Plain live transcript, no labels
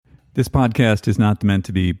This podcast is not meant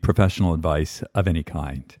to be professional advice of any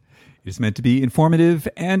kind. It is meant to be informative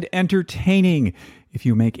and entertaining. If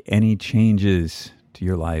you make any changes to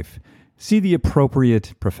your life, see the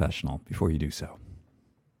appropriate professional before you do so.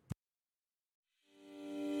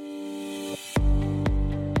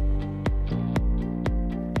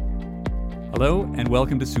 Hello and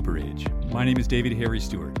welcome to Super Age. My name is David Harry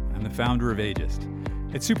Stewart. I'm the founder of Ageist.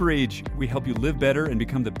 At Super Age, we help you live better and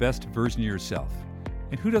become the best version of yourself.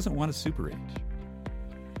 And who doesn't want a super age?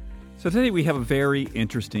 So today we have a very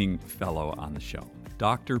interesting fellow on the show,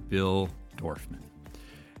 Dr. Bill Dorfman.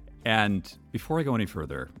 And before I go any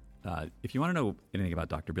further, if you want to know anything about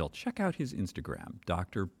Dr. Bill, check out his Instagram,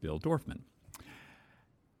 Dr. Bill Dorfman.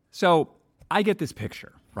 So I get this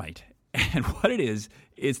picture, right? And what it is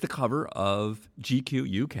the cover of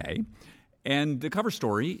GQ UK. And the cover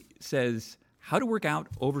story says, how to work out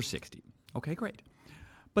over 60. Okay, great.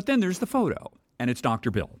 But then there's the photo. And it's Dr.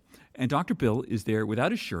 Bill. And Dr. Bill is there without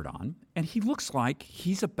his shirt on, and he looks like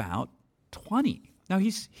he's about 20. Now,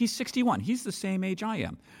 he's 61. He's the same age I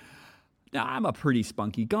am. Now, I'm a pretty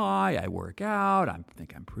spunky guy. I work out. I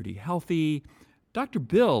think I'm pretty healthy. Dr.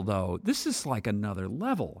 Bill, though, this is like another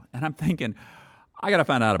level. And I'm thinking, I got to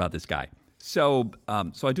find out about this guy. So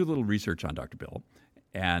I do a little research on Dr. Bill,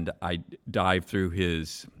 and I dive through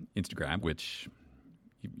his Instagram, which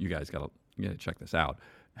you guys got to check this out.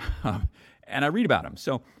 And I read about him.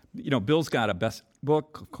 So, Bill's got a best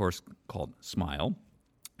book, of course, called Smile.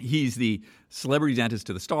 He's the celebrity dentist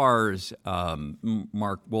to the stars,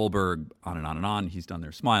 Mark Wahlberg, on and on and on. He's done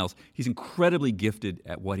their smiles. He's incredibly gifted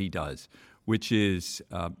at what he does, which is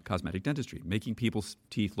cosmetic dentistry, making people's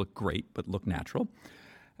teeth look great but look natural.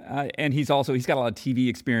 And he's got a lot of TV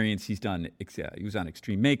experience. He was on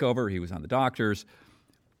Extreme Makeover. He was on The Doctors.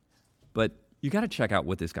 But you got to check out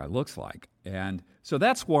what this guy looks like. And so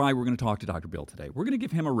that's why we're going to talk to Dr. Bill today. We're going to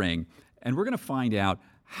give him a ring, and we're going to find out,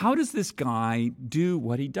 how does this guy do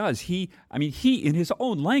what he does? He, in his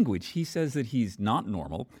own language, he says that he's not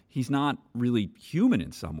normal. He's not really human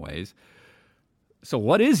in some ways. So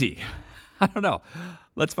what is he? I don't know.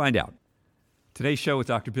 Let's find out. Today's show with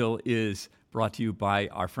Dr. Bill is brought to you by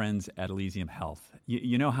our friends at Elysium Health.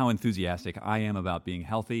 You know how enthusiastic I am about being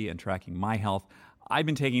healthy and tracking my health. I've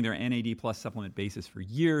been taking their NAD Plus supplement basis for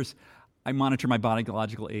years. I monitor my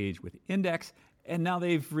biological age with Index, and now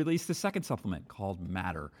they've released the second supplement called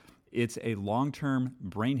Matter. It's a long-term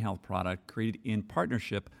brain health product created in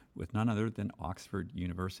partnership with none other than Oxford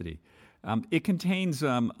University. It contains,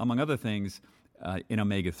 among other things, an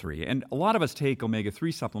omega-3. And a lot of us take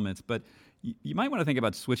omega-3 supplements, but you might want to think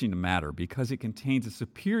about switching to Matter because it contains a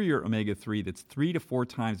superior omega-3 that's 3 to 4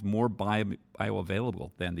 times more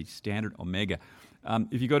bioavailable than the standard omega.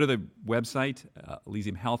 If you go to the website,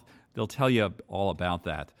 Elysium Health, they'll tell you all about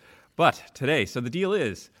that. But today, so the deal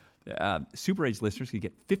is, Super Age listeners can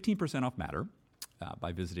get 15% off Matter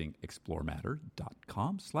by visiting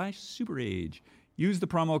explorematter.com/superage. Use the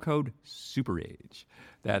promo code SUPERAGE.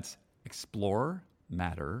 That's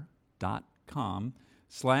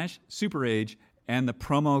explorematter.com/superage and the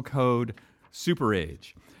promo code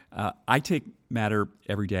SUPERAGE. I take Matter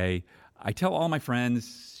every day. I tell all my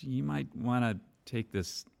friends, you might want to take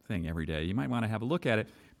this thing every day. You might want to have a look at it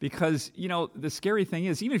because, the scary thing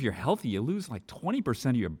is, even if you're healthy, you lose like 20%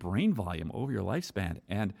 of your brain volume over your lifespan.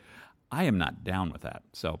 And I am not down with that.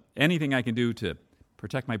 So anything I can do to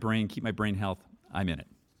protect my brain, keep my brain health, I'm in it.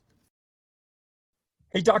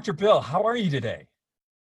 Hey, Dr. Bill, how are you today?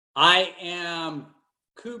 I am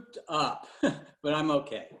cooped up, but I'm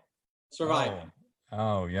okay. Surviving.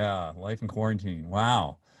 Oh yeah. Life in quarantine.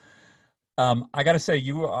 Wow. I got to say,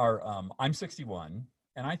 you are, I'm 61,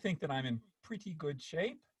 and I think that I'm in pretty good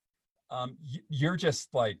shape. You're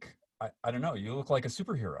just like, I don't know, you look like a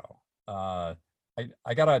superhero. I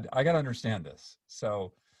gotta understand this.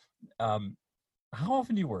 So, how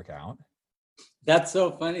often do you work out? That's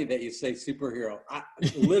so funny that you say superhero.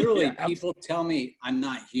 Literally, yeah, people tell me I'm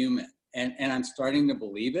not human, and I'm starting to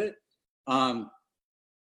believe it. I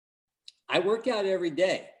work out every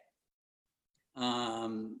day.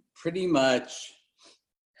 Pretty much,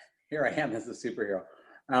 here I am as a superhero,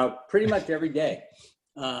 pretty much every day.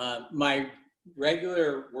 My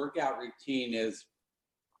regular workout routine is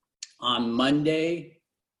on Monday,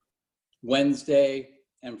 Wednesday,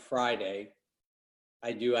 and Friday.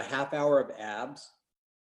 I do a half hour of abs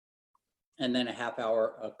and then a half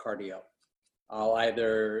hour of cardio. I'll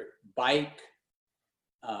either bike,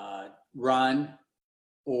 run,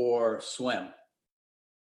 or swim.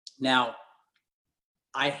 Now,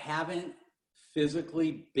 I haven't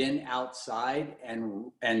physically been outside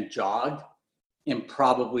and jogged in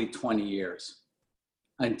probably 20 years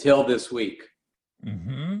until this week.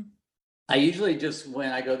 Mm-hmm. I usually just,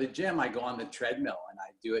 when I go to the gym, I go on the treadmill and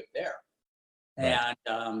I do it there. Right.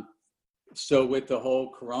 And so with the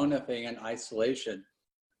whole Corona thing and isolation,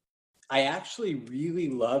 I actually really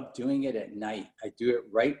love doing it at night. I do it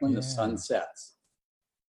right when the sun sets.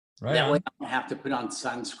 Right That way on. I don't have to put on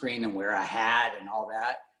sunscreen and wear a hat and all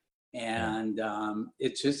that. And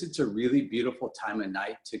it's a really beautiful time of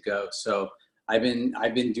night to go. So I've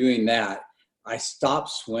been doing that. I stopped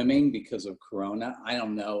swimming because of Corona. I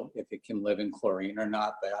don't know if it can live in chlorine or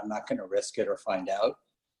not, but I'm not going to risk it or find out.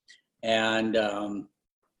 And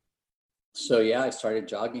so yeah, I started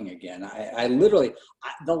jogging again. I literally,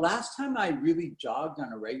 the last time I really jogged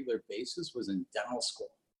on a regular basis was in dental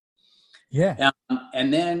school. Yeah.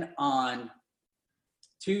 And then on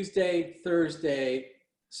Tuesday, Thursday,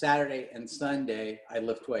 Saturday, and Sunday, I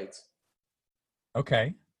lift weights.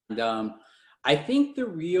 Okay. And I think the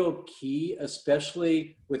real key,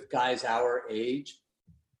 especially with guys our age,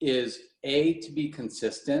 is A, to be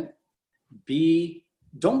consistent. B,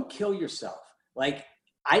 don't kill yourself. Like,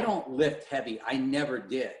 I don't lift heavy. I never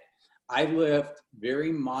did. I lift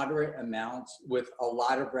very moderate amounts with a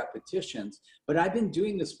lot of repetitions, but I've been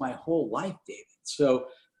doing this my whole life, David. So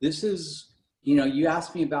this is, you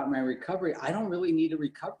asked me about my recovery. I don't really need a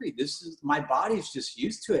recovery. My body's just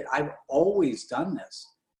used to it. I've always done this.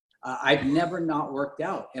 I've never not worked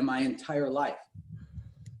out in my entire life.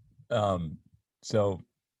 So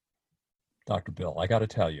Dr. Bill, I got to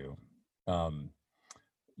tell you,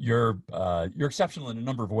 you're exceptional in a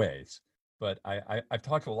number of ways, but I've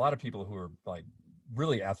talked to a lot of people who are like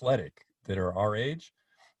really athletic that are our age,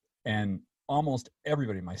 and almost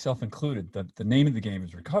everybody, myself included, the name of the game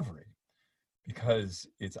is recovery, because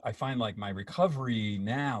I find like my recovery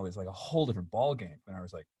now is like a whole different ball game when I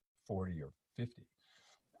was like 40 or 50.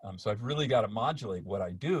 So I've really got to modulate what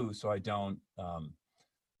I do so I don't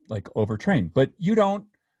like overtrain. But you don't,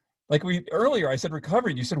 like earlier I said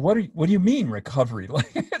recovery. And you said, what do you mean recovery? Like,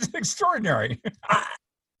 it's extraordinary.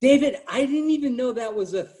 David, I didn't even know that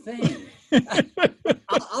was a thing.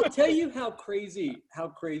 I'll tell you how crazy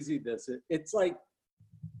this is. It's like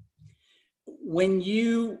when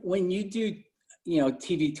you do,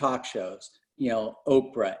 TV talk shows,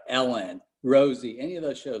 Oprah, Ellen, Rosie, any of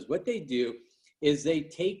those shows, what they do is they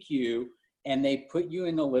take you and they put you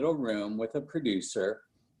in a little room with a producer,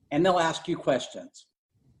 and they'll ask you questions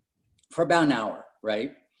for about an hour,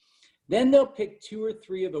 right? Then they'll pick 2 or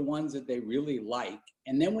 3 of the ones that they really like.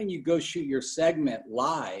 And then when you go shoot your segment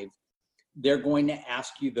live, they're going to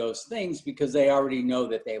ask you those things because they already know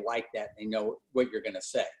that they like that. They know what you're going to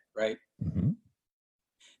say, right? Mm-hmm.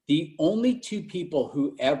 The only 2 people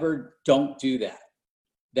who ever don't do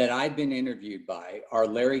that I've been interviewed by are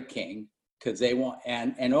Larry King, because they want,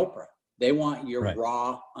 and Oprah. They want your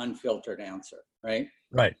raw, unfiltered answer, right?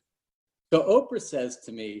 Right. So Oprah says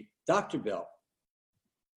to me, Dr. Bill,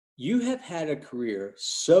 you have had a career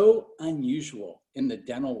so unusual in the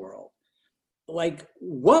dental world. Like,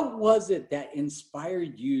 what was it that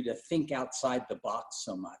inspired you to think outside the box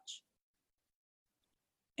so much?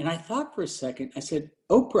 And I thought for a second. I said,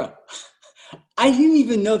 Oprah, I didn't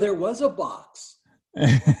even know there was a box.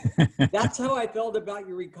 That's how I felt about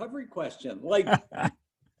your recovery question. Like,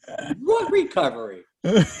 what recovery?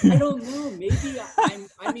 I don't know. Maybe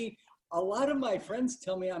I mean, a lot of my friends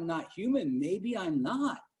tell me I'm not human. Maybe I'm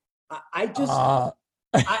not. I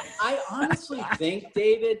honestly think,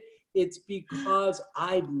 David, it's because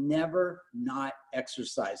I've never not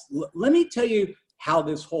exercised. Let me tell you how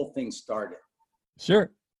this whole thing started. Sure.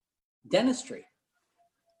 Dentistry.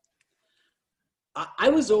 I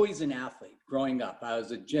was always an athlete growing up. I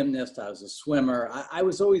was a gymnast. I was a swimmer. I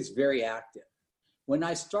was always very active. When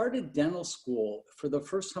I started dental school, for the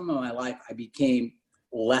first time in my life, I became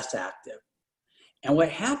less active. And what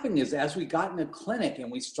happened is, as we got in the clinic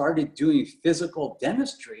and we started doing physical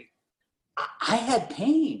dentistry, I had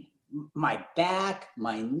pain. My back,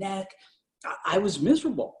 my neck, I was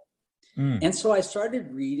miserable. And so I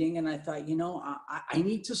started reading, and I thought, I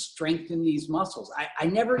need to strengthen these muscles. I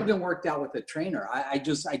never even worked out with a trainer. I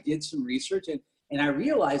did some research, and I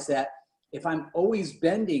realized that if I'm always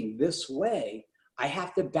bending this way, I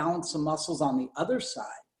have to balance the muscles on the other side.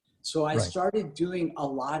 So I started doing a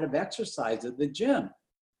lot of exercise at the gym.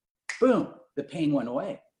 Boom, the pain went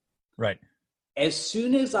away. Right. As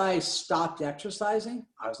soon as I stopped exercising,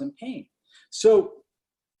 I was in pain. So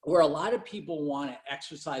where a lot of people want to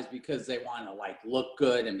exercise because they want to like look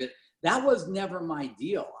good, and that was never my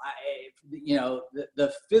deal.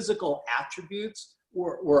 The physical attributes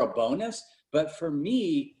were a bonus, but for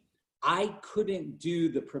me, I couldn't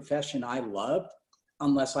do the profession I loved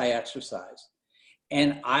unless I exercised.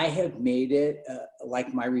 And I have made it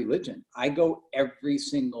like my religion. I go every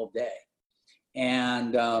single day.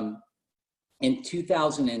 And in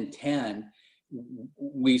 2010,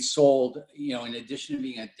 we sold, in addition to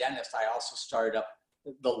being a dentist, I also started up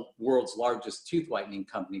the world's largest tooth whitening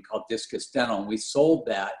company called Discus Dental. And we sold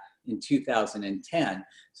that in 2010.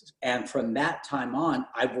 And from that time on,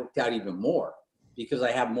 I've worked out even more because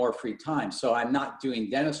I have more free time. So I'm not doing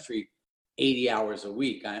dentistry 80 hours a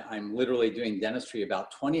week. I'm literally doing dentistry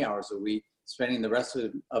about 20 hours a week, spending the rest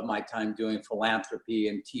of my time doing philanthropy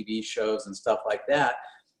and TV shows and stuff like that.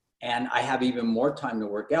 And I have even more time to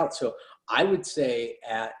work out. So I would say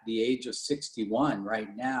at the age of 61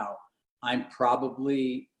 right now, I'm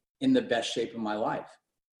probably in the best shape of my life.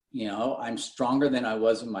 I'm stronger than I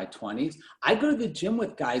was in my 20s. I go to the gym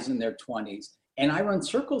with guys in their 20s and I run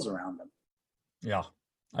circles around them. Yeah,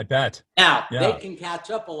 I bet. Now, they can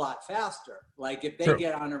catch up a lot faster, like if they True.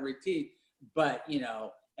 get on a routine, but,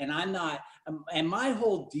 and I'm not, and my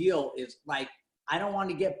whole deal is like, I don't want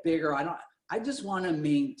to get bigger. I just want to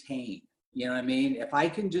maintain, you know what I mean? If I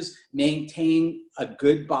can just maintain a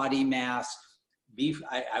good body mass,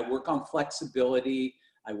 I work on flexibility,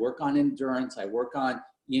 I work on endurance, I work on,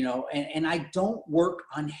 and I don't work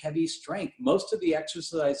on heavy strength. Most of the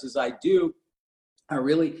exercises I do are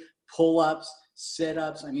really pull-ups,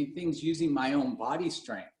 sit-ups, things using my own body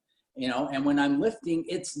strength, and when I'm lifting,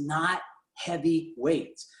 it's not heavy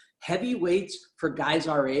weights. Heavy weights for guys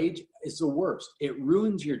our age is the worst. It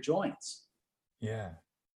ruins your joints. Yeah.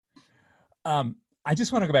 I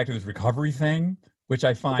just want to go back to this recovery thing, which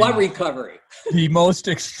I find what recovery? The most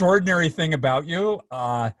extraordinary thing about you.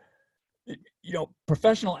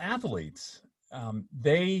 Professional athletes,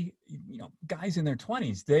 they, guys in their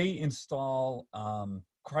 20s, they install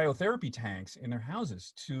cryotherapy tanks in their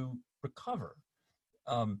houses to recover.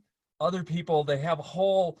 Other people, they have a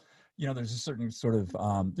whole, there's a certain sort of,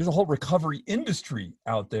 there's a whole recovery industry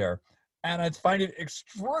out there. And I find it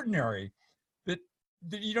extraordinary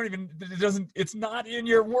that you don't even, it's not in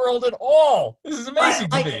your world at all. This is amazing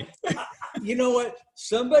to me. You know what?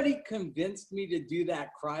 Somebody convinced me to do that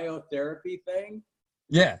cryotherapy thing.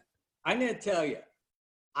 Yeah. I'm going to tell you,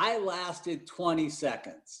 I lasted 20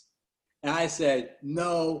 seconds. And I said,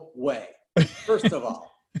 no way. First of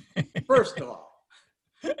all,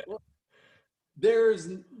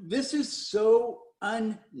 this is so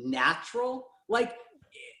unnatural. Like,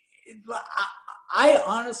 I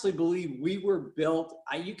honestly believe we were built,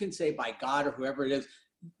 you can say by God or whoever it is,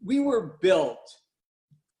 we were built,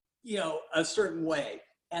 a certain way.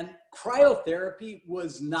 And cryotherapy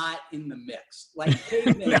was not in the mix. Like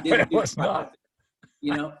cavemen didn't do cryotherapy,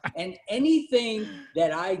 and anything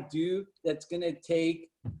that I do that's going to take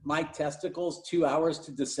my testicles 2 hours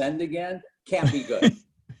to descend again can't be good.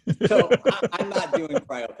 So I'm not doing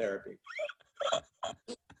cryotherapy.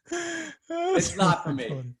 It's not for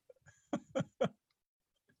me.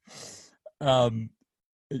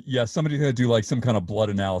 Yeah, somebody's going to do like some kind of blood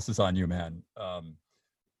analysis on you, man.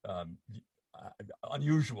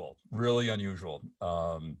 Unusual, really unusual.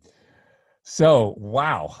 So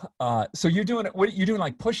wow. So you're doing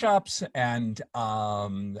like push-ups and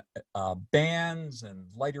bands and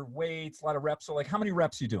lighter weights, a lot of reps. So like how many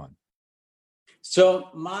reps are you doing? So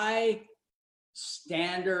my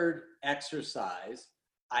standard exercise,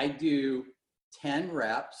 I do 10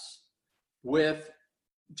 reps with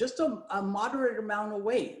just a moderate amount of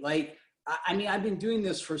weight. Like, I've been doing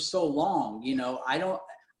this for so long,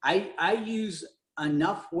 I use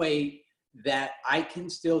enough weight that I can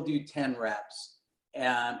still do 10 reps.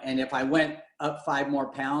 And if I went up 5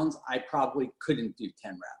 more pounds, I probably couldn't do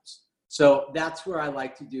 10 reps. So that's where I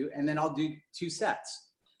like to do. And then I'll do 2 sets.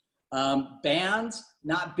 Bands,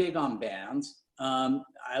 not big on bands.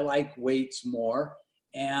 I like weights more.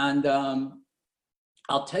 And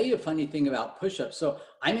I'll tell you a funny thing about push-ups. So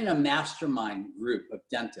I'm in a mastermind group of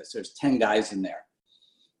dentists. There's 10 guys in there.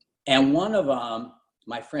 And one of them,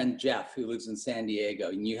 my friend Jeff, who lives in San Diego,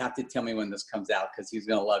 and you have to tell me when this comes out because he's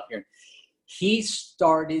going to love hearing. He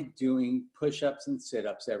started doing push-ups and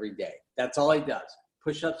sit-ups every day. That's all he does.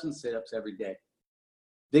 Push-ups and sit-ups every day.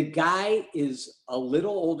 The guy is a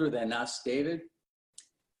little older than us, David.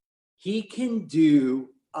 He can do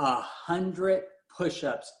 100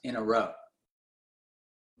 push-ups in a row.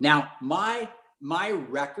 Now, my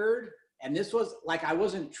record, and this was like I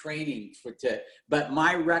wasn't training but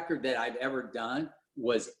my record that I've ever done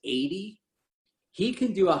was 80. He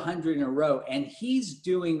can do 100 in a row, and he's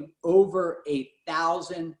doing over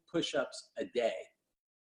 1,000 push-ups a day.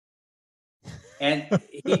 And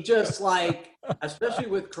he just especially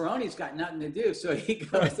with Corona, he's got nothing to do. So he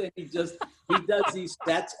goes and he does these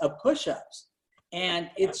sets of push-ups, and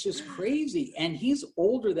it's just crazy. And he's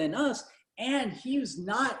older than us, and he's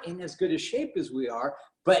not in as good a shape as we are,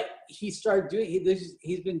 but he started doing,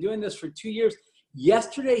 he's been doing this for 2 years.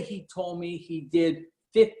 Yesterday, he told me he did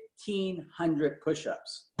 1,500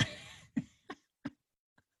 push-ups.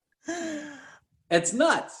 It's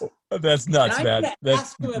nuts. That's nuts, and man. That's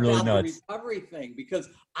ask him really about nuts. the recovery thing, because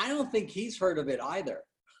I don't think he's heard of it either.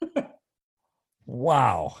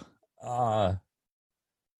 Wow.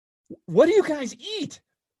 What do you guys eat?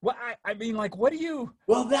 What I mean, like, what do you?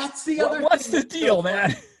 Well, that's the other. What's the deal,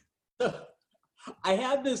 man? I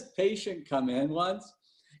had this patient come in once,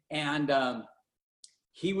 and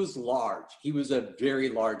he was large. He was a very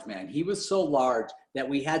large man. He was so large that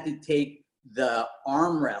we had to take the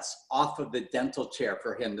armrest off of the dental chair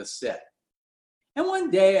for him to sit. And one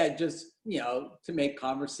day, I just, to make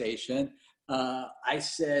conversation, I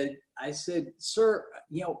said, sir,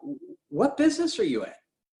 what business are you in?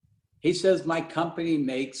 He says, my company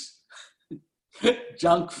makes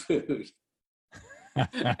junk food.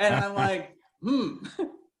 And I'm like, And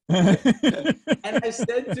I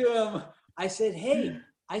said to him, hey,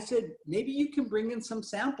 maybe you can bring in some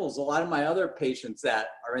samples. A lot of my other patients that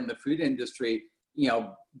are in the food industry,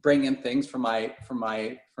 bring in things for my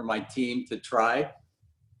team to try.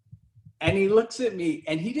 And he looks at me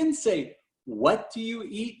and he didn't say, what do you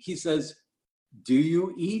eat? He says, do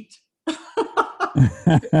you eat?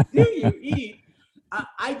 Do you eat?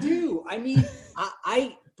 I do. I mean,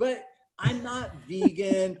 but I'm not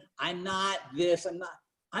vegan. I'm not this. I'm not.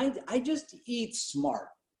 I just eat smart.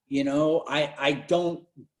 I don't.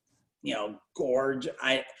 Gorge.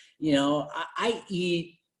 I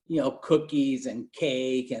eat. Cookies and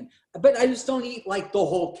cake, but I just don't eat like the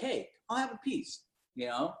whole cake. I'll have a piece.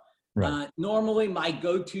 Right. Normally, my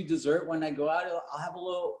go-to dessert when I go out, I'll have a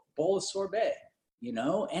little bowl of sorbet.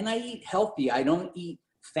 And I eat healthy. I don't eat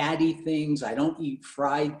fatty things. I don't eat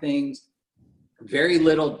fried things. Very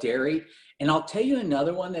little dairy. And I'll tell you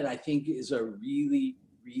another one that I think is a really,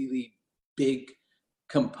 really big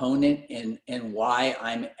component in why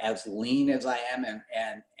I'm as lean as I am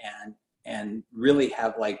and really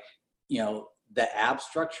have the ab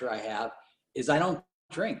structure I have is I don't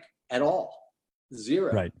drink at all.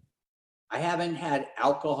 Zero. Right. I haven't had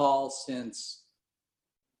alcohol since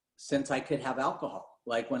I could have alcohol.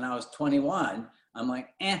 Like when I was 21, I'm like,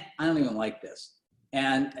 I don't even like this.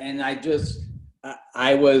 And I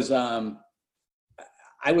was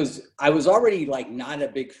already like not a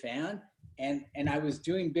big fan. And I was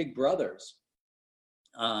doing Big Brothers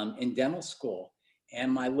in dental school. And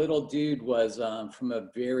my little dude was from a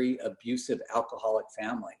very abusive alcoholic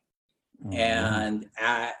family. Oh, and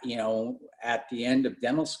at the end of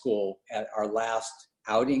dental school, at our last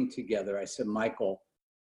outing together, I said, Michael,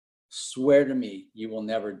 swear to me you will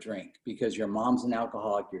never drink, because your mom's an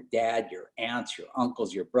alcoholic, your dad, your aunts, your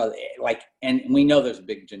uncles, your brother, and we know there's a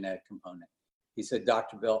big genetic component. He said,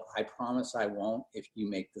 Dr. Bill, I promise I won't if you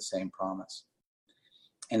make the same promise.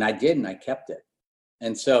 And I did, and I kept it.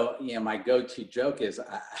 And so, my go-to joke is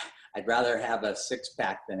I'd rather have a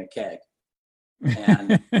 6-pack than a keg.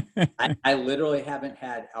 And I literally haven't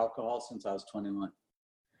had alcohol since I was 21.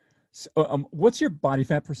 So, what's your body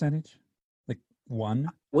fat percentage? Like 1?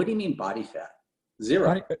 What do you mean body fat?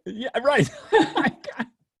 0. Yeah, right.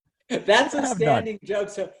 That's a standing joke.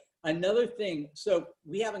 So another thing, so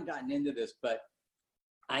we haven't gotten into this, but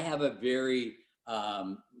I have a very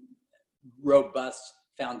robust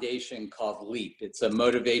foundation called LEAP. It's a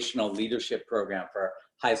motivational leadership program for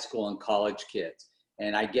high school and college kids.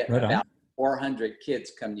 And I get about 400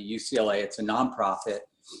 kids come to UCLA. It's a nonprofit.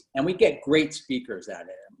 And we get great speakers at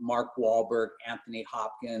it. Mark Wahlberg, Anthony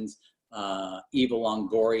Hopkins, Eva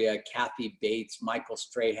Longoria, Kathy Bates, Michael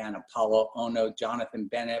Strahan, Apollo Ono, Jonathan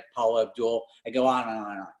Bennett, Paula Abdul. I go on and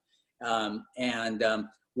on and on.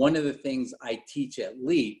 One of the things I teach at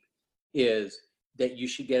LEAP is that you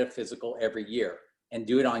should get a physical every year and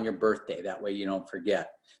do it on your birthday. That way you don't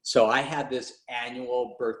forget. So I had this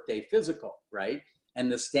annual birthday physical, right? And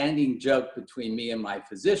the standing joke between me and my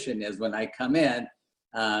physician is when I come in,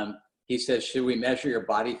 he says, should we measure your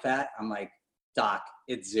body fat? I'm like, Doc,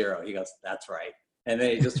 it's 0. He goes, that's right. And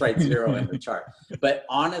then he just writes 0 in the chart. But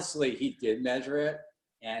honestly, he did measure it,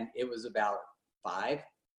 and it was about 5.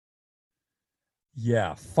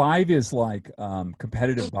 Yeah, 5 is like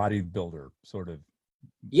competitive bodybuilder sort of.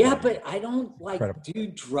 Yeah, but I don't Incredible. do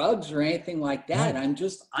drugs or anything like that. Right.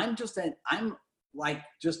 I'm like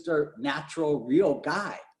just a natural, real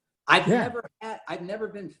guy. I've never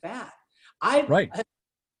been fat.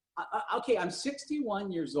 Okay, I'm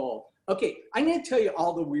 61 years old. Okay, I'm going to tell you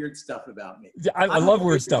all the weird stuff about me. I love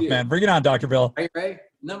weird stuff, man. Bring it on, Dr. Bill. Are you ready?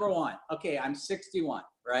 Number 1. Okay, I'm 61,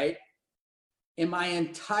 right? In my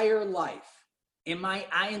entire life,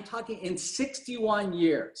 I am talking in 61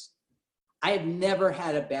 years, I have never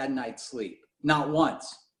had a bad night's sleep. Not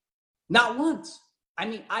once. Not once. I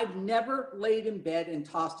mean, I've never laid in bed and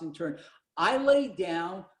tossed and turned. I lay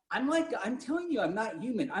down. I'm telling you, I'm not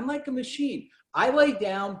human. I'm like a machine. I lay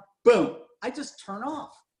down, boom, I just turn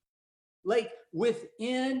off. Like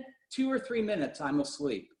within 2 or 3 minutes, I'm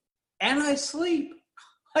asleep. And I sleep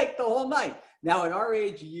like the whole night. Now at our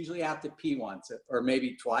age, you usually have to pee once or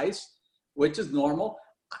maybe twice, which is normal.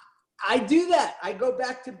 I do that. I go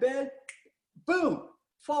back to bed, boom,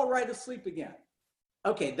 fall right asleep again.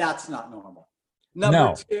 Okay, that's not normal.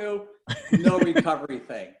 Number two, no recovery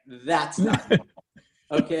thing. That's not normal.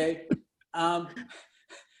 Okay.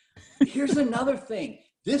 Here's another thing.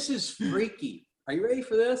 This is freaky. Are you ready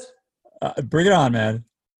for this? Bring it on, man.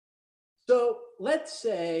 So let's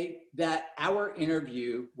say that our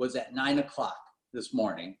interview was at 9 o'clock this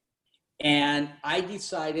morning, and I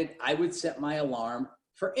decided I would set my alarm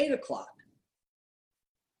for 8 o'clock.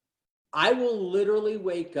 I will literally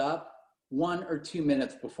wake up 1 or 2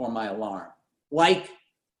 minutes before my alarm, like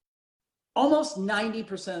almost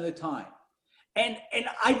 90% of the time. And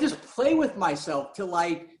I just play with myself to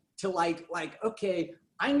like, okay,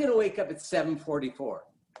 I'm going to wake up at 7:44.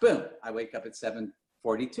 Boom. I wake up at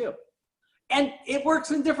 7:42. And it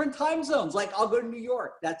works in different time zones. Like I'll go to New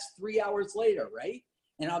York. That's 3 hours later, right?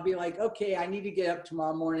 And I'll be like, okay, I need to get up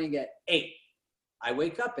tomorrow morning at 8. I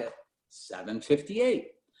wake up at 7:58.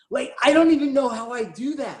 Like, I don't even know how I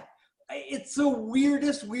do that. It's the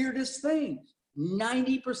weirdest thing.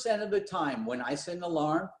 90% of the time when I set an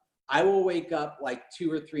alarm, I will wake up like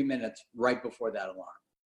 2 or 3 minutes right before that alarm.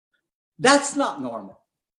 That's not normal.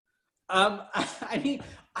 I mean,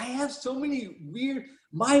 I have so many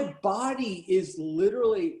my body is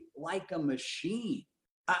literally like a machine.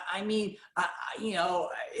 I mean, you know,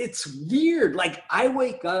 it's weird. Like I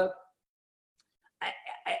wake up,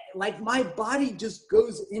 like my body just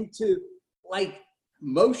goes into like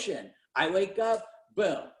motion. I wake up,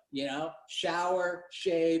 boom, you know, shower,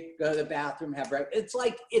 shave, go to the bathroom, have breakfast. It's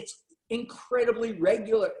like, it's incredibly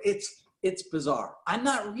regular. It's bizarre. I'm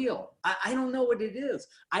not real. I don't know what it is.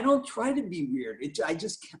 I don't try to be weird. I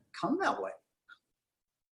just can't come that way.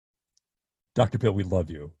 Dr. Pill, we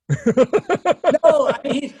love you. No, I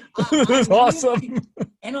mean, this is awesome.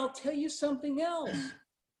 And I'll tell you something else.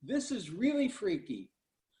 This is really freaky.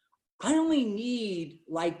 I only need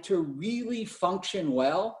like to really function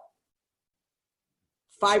well,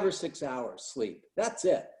 5 or 6 hours sleep. That's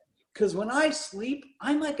it. Because when I sleep,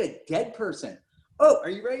 I'm like a dead person. Oh, are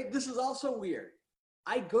you ready? This is also weird.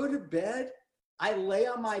 I go to bed, I lay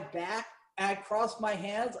on my back, and I cross my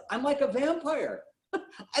hands. I'm like a vampire.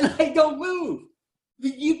 And I don't move.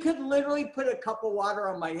 You could literally put a cup of water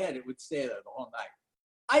on my head. It would stay there the whole night.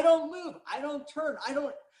 I don't move. I don't turn.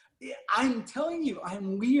 I'm telling you,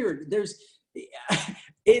 I'm weird.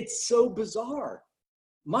 It's so bizarre.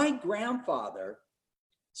 My grandfather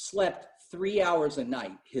slept 3 hours a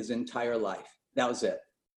night his entire life. That was it.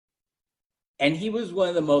 And he was one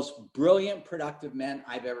of the most brilliant, productive men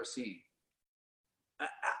I've ever seen.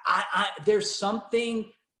 There's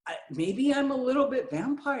something, maybe I'm a little bit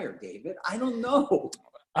vampire, David. I don't know.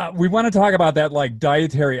 We want to talk about that, like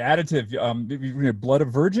dietary additive, blood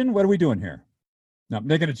of virgin. What are we doing here? No, I'm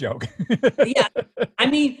making a joke. Yeah, I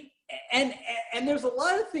mean, and there's a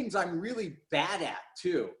lot of things I'm really bad at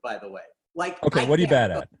too, by the way. Like, okay, what are you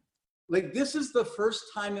bad at? Like, this is the first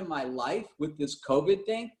time in my life with this COVID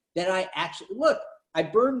thing that I actually, look, I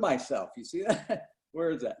burned myself. You see that?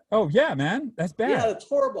 Where is that? Oh, yeah, man. That's bad. Yeah, it's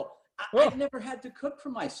horrible. I've never had to cook for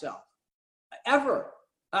myself. Ever.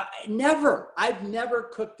 Never. I've never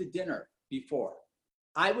cooked a dinner before.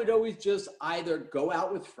 I would always just either go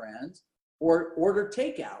out with friends or order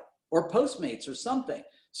takeout or Postmates or something.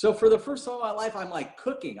 So for the first time in my life, I'm like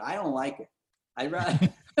cooking. I don't like it. I'm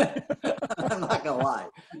not gonna lie.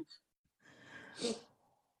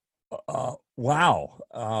 Wow.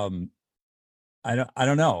 I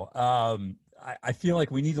don't know. I feel like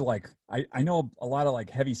we need to I know a lot of like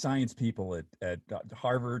heavy science people at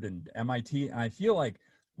Harvard and MIT, and I feel like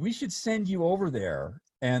we should send you over there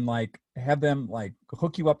and like have them like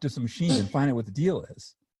hook you up to some machines and find out what the deal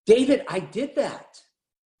is. David, I did that.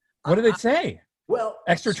 What did it say? Well,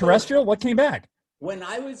 extraterrestrial. What came back? When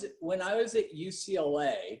I was at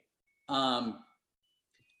UCLA,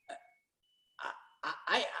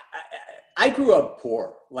 I grew up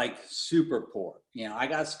poor, like super poor. You know, I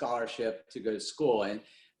got a scholarship to go to school, and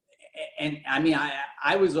I mean,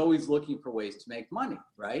 I was always looking for ways to make money,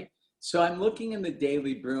 right? So I'm looking in the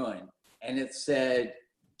Daily Bruin, and it said,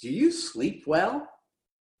 "Do you sleep well?"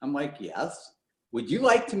 I'm like, "Yes." "Would you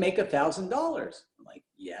like to make $1,000?" I'm like,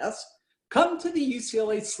 "Yes." "Come to the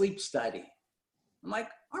UCLA sleep study." I'm like,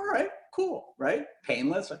 all right, cool, right?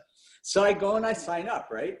 Painless. So I go and I sign up,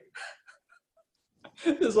 right?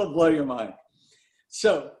 This will blow your mind.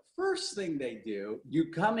 So first thing they do,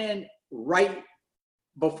 you come in right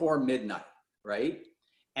before midnight, right?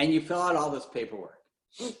 And you fill out all this paperwork.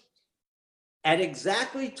 At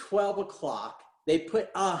exactly 12 o'clock, they put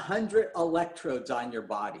 100 electrodes on your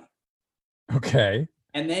body. Okay.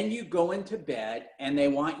 And then you go into bed and they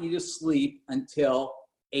want you to sleep until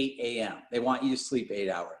 8 a.m. They want you to sleep 8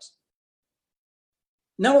 hours.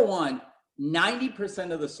 Number one,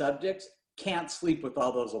 90% of the subjects can't sleep with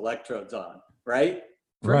all those electrodes on, right?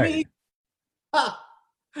 For me, I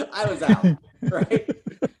was out, right?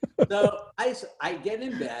 So I get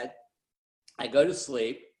in bed, I go to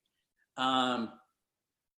sleep. I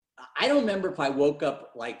don't remember if I woke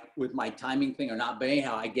up like with my timing thing or not, but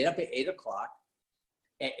anyhow, I get up at 8 o'clock.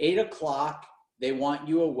 At 8 o'clock, they want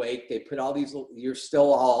you awake. They put all these, you're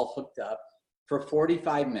still all hooked up for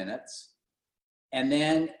 45 minutes. And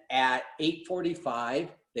then at 8:45,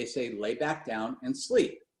 they say, lay back down and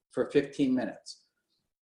sleep for 15 minutes.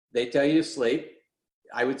 They tell you to sleep.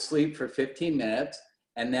 I would sleep for 15 minutes.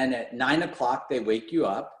 And then at 9 o'clock, they wake you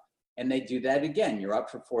up and they do that again. You're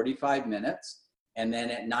up for 45 minutes. And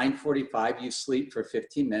then at 9:45, you sleep for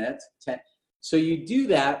 15 minutes. 10. So you do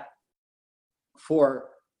that for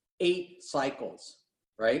 8 cycles,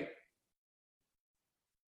 right?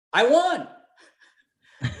 I won.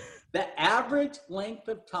 The average length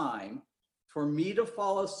of time for me to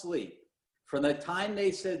fall asleep from the time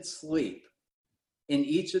they said sleep in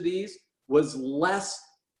each of these was less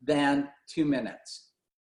than 2 minutes.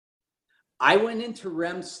 I went into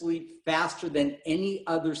REM sleep faster than any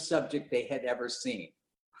other subject they had ever seen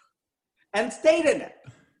and stayed in it.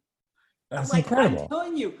 That's incredible. I'm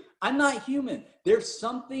telling you, I'm not human. There's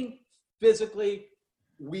something physically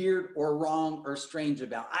weird or wrong or strange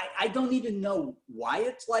about. I don't even know why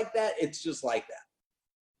it's like that. It's just like that.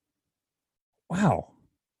 Wow.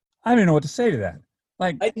 I don't even know what to say to that.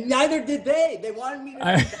 Like, neither did they. They wanted me to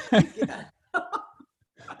do that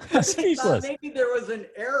again. Speechless. Maybe there was an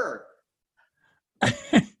error.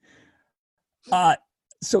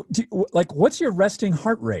 So what's your resting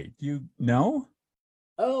heart rate? Do you know?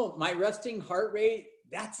 Oh, my resting heart rate,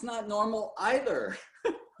 that's not normal either.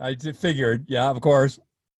 I figured. Yeah, of course.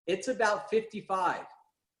 It's about 55.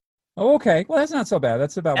 Oh, okay. Well, that's not so bad.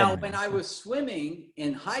 That's about now, when I was swimming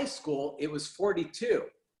in high school, it was 42.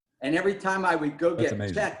 And every time I would go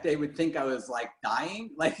get checked, they would think I was like dying.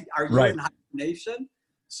 Like, are you in hibernation?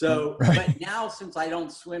 So, but now since I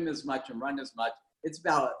don't swim as much and run as much, it's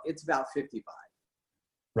about 55.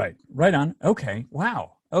 Right. Right on. Okay.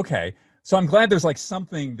 Wow. Okay. So I'm glad there's like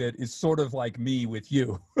something that is sort of like me with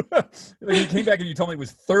you. Like you came back and you told me it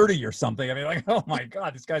was 30 or something. I mean, like, oh my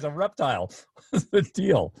God, this guy's a reptile. What's the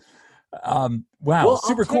deal? Wow. Well,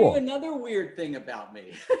 super I'll tell cool. you another weird thing about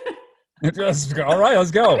me. All right,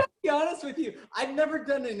 let's go. To be honest with you, I've never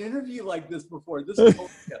done an interview like this before. This is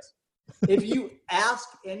hilarious. If you ask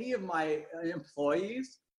any of my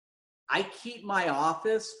employees, I keep my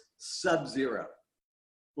office sub-zero.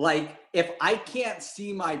 Like, if I can't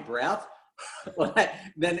see my breath,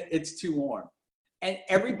 then it's too warm. And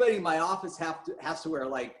everybody in my office has to wear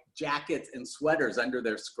like jackets and sweaters under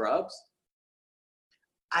their scrubs.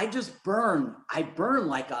 I burn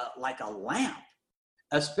like a lamp,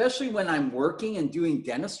 especially when I'm working and doing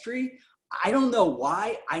dentistry. I don't know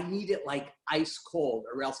why I need it like ice cold,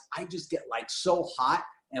 or else I just get like so hot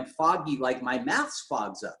and foggy, like my mouth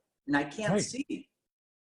fogs up and I can't see.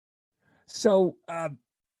 So,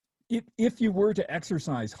 if you were to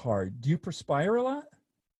exercise hard, do you perspire a lot?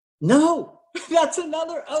 No, that's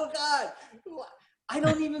another. Oh God, I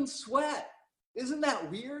don't even sweat. Isn't that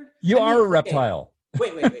weird? You are a reptile.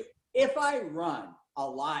 Wait. If I run a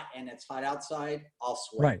lot and it's hot outside, I'll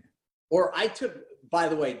sweat. Right. Or by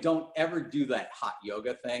the way, don't ever do that hot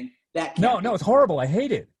yoga thing. No, it's horrible. I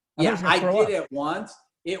hate it. I did it once.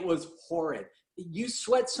 It was horrid. You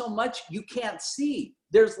sweat so much, you can't see.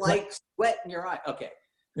 There's like sweat in your eye. Okay.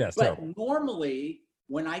 Yes. But normally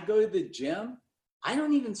when I go to the gym, I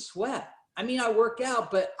don't even sweat. I mean, I work out,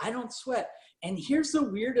 but I don't sweat. And here's the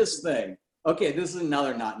weirdest thing. Okay, this is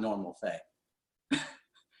another not normal thing.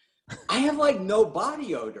 I have like no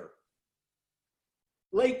body odor.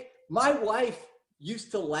 Like, my wife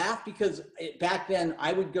used to laugh because back then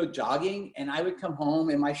I would go jogging and I would come home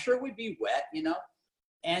and my shirt would be wet,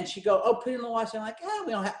 and she'd go, oh, put it in the wash. I'm like,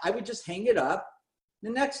 I would just hang it up. The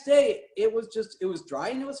next day it was dry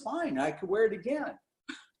and it was fine. I could wear it again.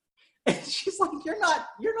 And she's like, you're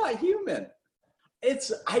not human.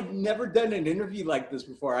 I've never done an interview like this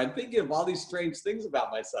before. I'm thinking of all these strange things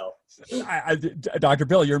about myself. Dr.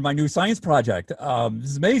 Bill, you're my new science project. This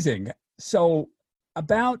is amazing. So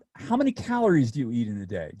about how many calories do you eat in a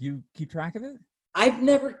day? Do you keep track of it? I've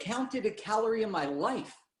never counted a calorie in my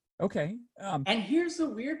life. Okay. And here's the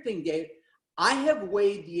weird thing, Dave. I have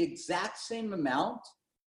weighed the exact same amount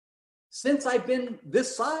since I've been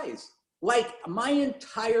this size. Like my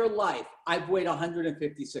entire life, I've weighed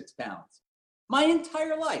 156 pounds. My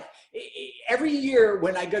entire life. Every year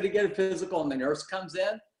when I go to get a physical and the nurse comes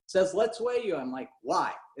in, says, let's weigh you. I'm like,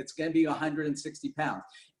 why? It's going to be 160 pounds.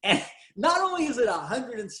 And not only is it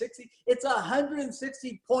 160, it's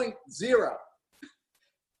 160.0.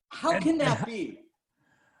 How can that be?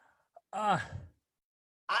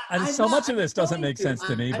 And so much of this doesn't make sense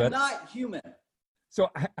to me, but I'm not human. So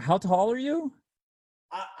how tall are you?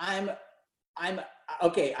 I'm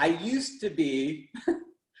okay. I used to be,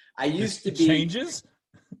 It changes?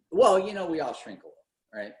 Well, we all shrink a little,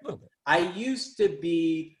 right? A little bit. I used to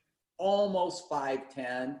be almost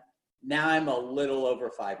 5'10". Now I'm a little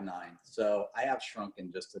over 5'9". So I have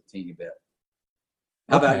shrunken just a teeny bit.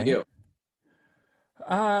 How about you?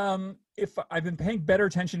 If I've been paying better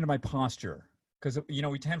attention to my posture, because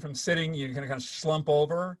we tend from sitting, you kind of slump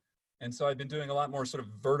over, and so I've been doing a lot more sort of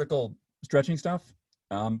vertical stretching stuff.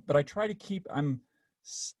 But I try to keep.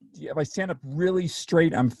 If I stand up really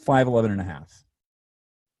straight, I'm 5'11.5".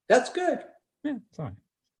 That's good. Yeah, sorry.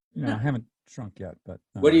 I haven't shrunk yet, but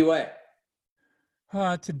what do you weigh?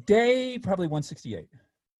 Today, probably 168.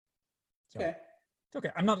 So, okay. It's okay.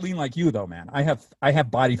 I'm not lean like you though, man. I have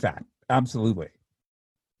body fat. Absolutely.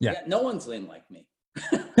 Yeah. No one's lean like me.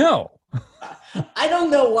 No. I don't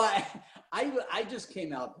know why. I just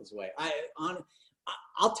came out this way.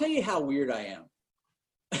 I'll tell you how weird I am.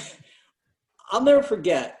 I'll never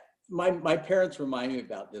forget. My parents remind me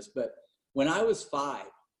about this, but when I was 5,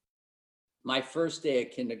 my first day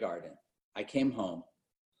at kindergarten, I came home,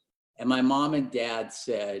 and my mom and dad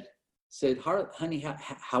said, honey,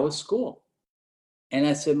 how was school? And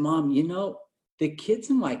I said, Mom, the kids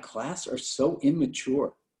in my class are so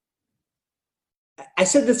immature. I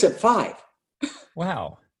said this at 5.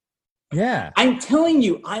 Wow. Yeah. I'm telling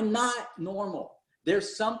you, I'm not normal.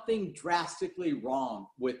 There's something drastically wrong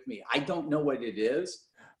with me. I don't know what it is.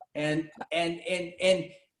 And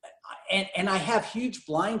I have huge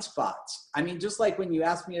blind spots. I mean, just like when you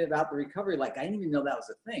asked me about the recovery, like I didn't even know that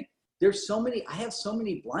was a thing. I have so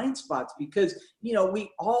many blind spots because,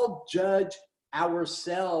 we all judge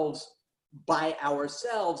ourselves by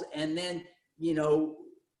ourselves. And then,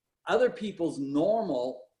 other people's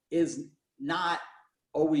normal is not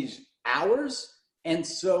always ours. And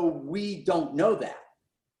so we don't know that.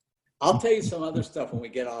 I'll tell you some other stuff when we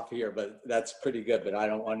get off here, but that's pretty good, but I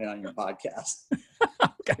don't want it on your podcast.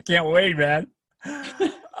 I can't wait, man.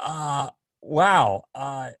 Wow.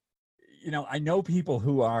 I know people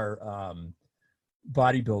who are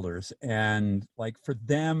bodybuilders, and like for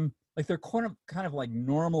them, like they're kind of like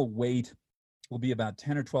normal weight will be about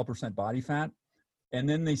 10 or 12% body fat. And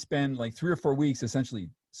then they spend like 3 or 4 weeks essentially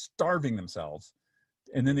starving themselves.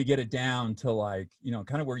 And then they get it down to like,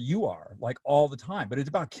 kind of where you are, like all the time, but it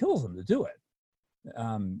about kills them to do it.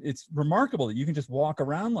 It's remarkable that you can just walk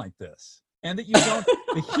around like this, and that you don't,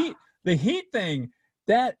 the heat thing,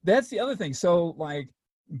 that's the other thing. So like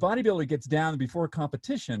bodybuilder gets down before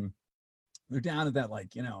competition, they're down at that,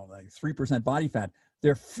 like 3% body fat.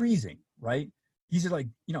 They're freezing, right? These are like,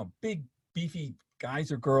 big beefy guys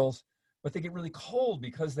or girls, but they get really cold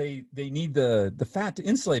because they need the fat to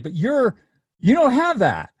insulate. But you don't have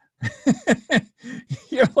that.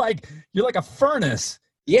 You're like a furnace.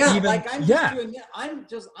 Yeah, like I'm just doing that.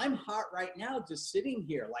 I'm hot right now just sitting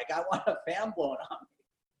here. Like I want a fan blowing on me.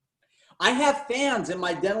 I have fans in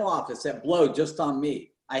my dental office that blow just on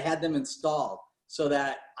me. I had them installed so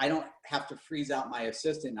that I don't have to freeze out my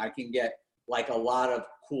assistant. I can get like a lot of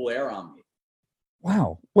cool air on me.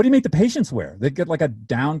 Wow. What do you make the patients wear? They get like a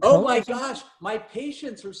down coat? Oh my gosh. My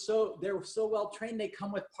patients they're so well trained. They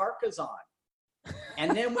come with parkas on.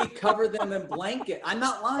 And then we cover them in blanket. I'm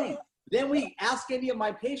not lying. Then we ask any of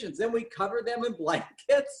my patients, then we cover them in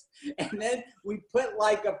blankets, and then we put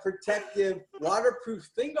like a protective waterproof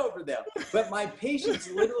thing over them. But my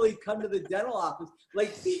patients literally come to the dental office,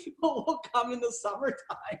 like people will come in the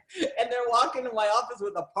summertime and they're walking to my office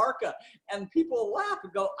with a parka, and people laugh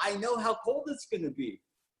and go, I know how cold it's going to be.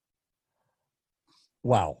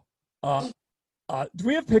 Wow. Do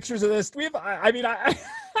we have pictures of this? Do we have, I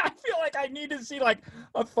feel like I need to see like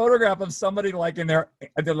a photograph of somebody like in their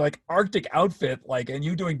like Arctic outfit, like, and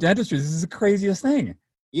you doing dentistry. This is the craziest thing.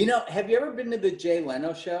 Have you ever been to the Jay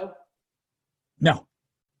Leno show? No.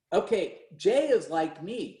 Okay, Jay is like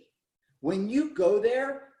me. When you go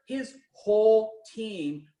there, his whole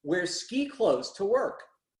team wears ski clothes to work.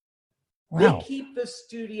 They Wow. keep the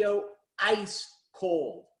studio ice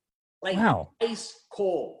cold, like Wow. ice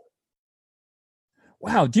cold.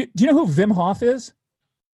 Wow. Do you know who Wim Hof is?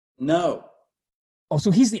 No. Oh,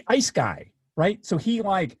 so he's the ice guy, right? So he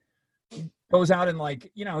like goes out and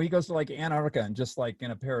like, you know, he goes to like Antarctica and just like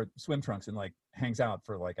in a pair of swim trunks and like hangs out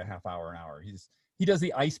for like a half hour, an hour. He does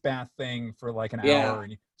the ice bath thing for like an Yeah. hour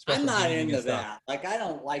and I'm special not gaming into and stuff. that. Like, I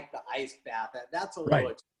don't like the ice bath. That's a little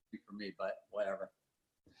Right. extreme for me, but whatever.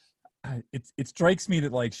 It strikes me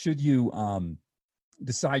that like should you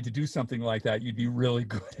decide to do something like that, you'd be really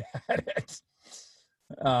good at it.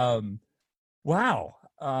 Um, wow.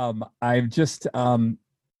 I've just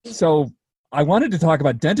so I wanted to talk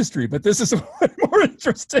about dentistry, but this is more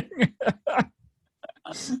interesting.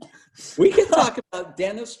 We could talk about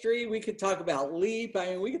dentistry. We could talk about LEAP.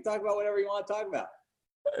 I mean, we could talk about whatever you want to talk about.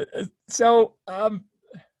 So,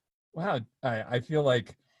 wow, I feel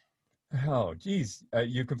like, oh, geez,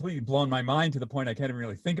 you've completely blown my mind to the point I can't even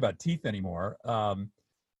really think about teeth anymore.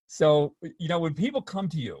 So, you know, when people come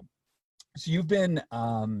to you, so we've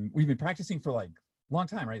been practicing for like a long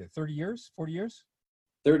time, right? 30 years, 40 years?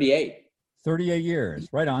 38. 38 years,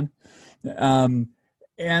 right on.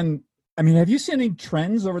 And I mean, have you seen any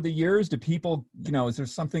trends over the years? Do people, you know, is there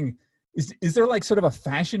something, is there like sort of a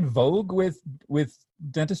fashion vogue with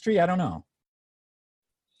dentistry? I don't know.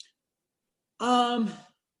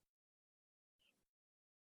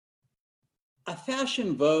 A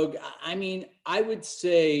fashion vogue. I mean, I would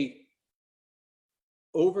say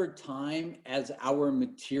over time, as our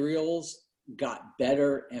materials got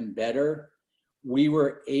better and better, we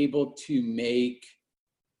were able to make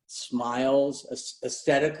smiles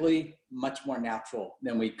aesthetically much more natural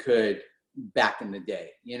than we could back in the day.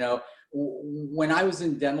 You know, when I was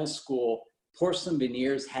in dental school, porcelain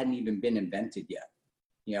veneers hadn't even been invented yet.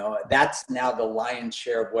 You know, that's now the lion's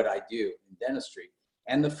share of what I do in dentistry.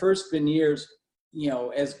 And the first veneers, you know,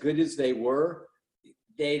 as good as they were,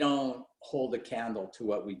 they don't hold a candle to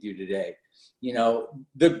what we do today. You know,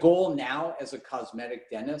 the goal now as a cosmetic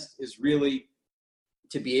dentist is really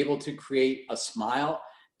to be able to create a smile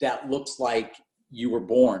that looks like you were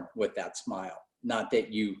born with that smile, not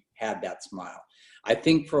that you had that smile. I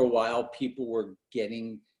think for a while, people were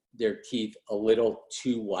getting their teeth a little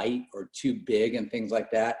too white or too big and things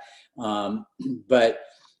like that. But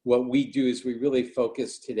what we do is we really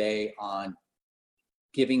focus today on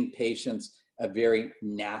giving patients a very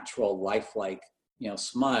natural, lifelike, you know,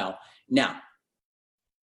 smile. Now,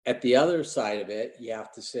 at the other side of it, you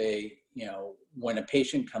have to say, you know, when a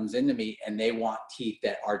patient comes into me and they want teeth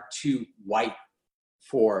that are too white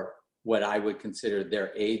for what I would consider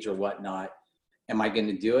their age or whatnot, am I going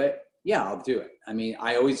to do it? Yeah, I'll do it. I mean,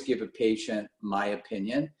 I always give a patient my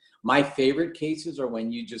opinion. My favorite cases are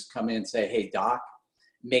when you just come in and say, hey, doc,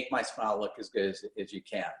 make my smile look as good as you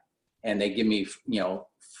can. And they give me, you know,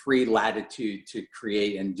 free latitude to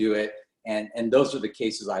create and do it. And those are the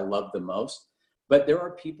cases I love the most. But there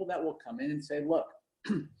are people that will come in and say, look,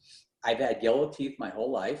 I've had yellow teeth my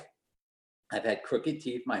whole life. I've had crooked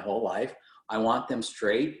teeth my whole life. I want them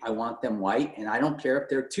straight. I want them white. And I don't care if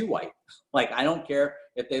they're too white. Like, I don't care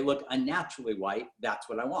if they look unnaturally white. That's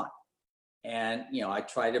what I want. And, you know, I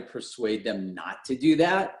try to persuade them not to do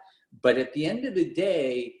that. But at the end of the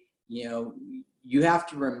day, you know, you have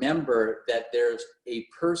to remember that there's a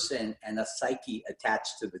person and a psyche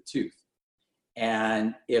attached to the tooth.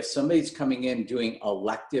 And if somebody's coming in doing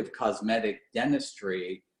elective cosmetic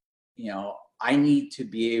dentistry, you know, I need to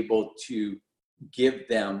be able to give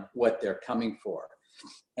them what they're coming for.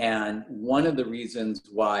 And one of the reasons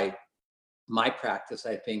why my practice,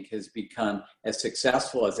 I think, has become as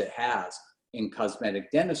successful as it has in cosmetic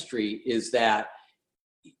dentistry is that,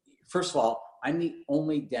 first of all, I'm the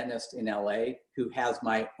only dentist in LA who has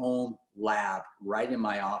my own lab right in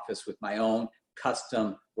my office with my own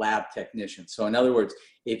custom lab technician. So in other words,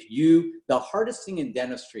 the hardest thing in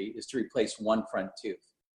dentistry is to replace one front tooth.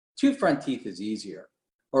 Two front teeth is easier,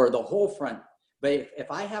 or the whole front. But if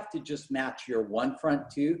I have to just match your one front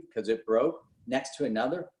tooth because it broke next to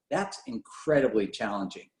another, that's incredibly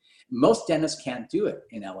challenging. Most dentists can't do it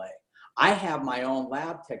in LA. I have my own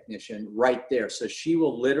lab technician right there. So she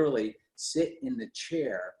will literally sit in the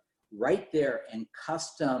chair right there and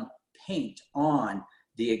custom paint on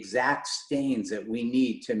the exact stains that we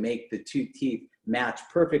need to make the two teeth match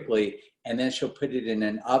perfectly. And then she'll put it in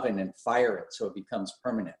an oven and fire it so it becomes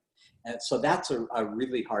permanent. And so that's a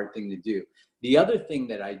really hard thing to do. The other thing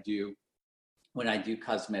that I do when I do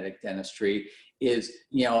cosmetic dentistry is,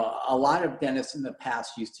 you know, a lot of dentists in the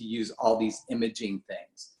past used to use all these imaging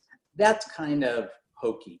things. that's kind of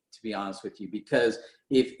hokey, to be honest with you, because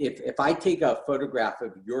if I take a photograph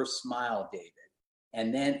of your smile, David,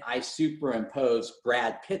 and then I superimpose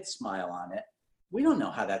Brad Pitt's smile on it, we don't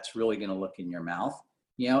know how that's really going to look in your mouth.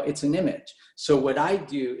 It's an image. So what I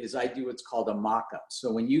do is I do what's called a mock-up.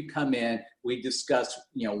 So when you come in, we discuss,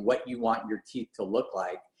 what you want your teeth to look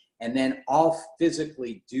like. And then I'll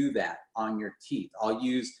physically do that on your teeth. I'll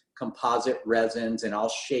use composite resins and I'll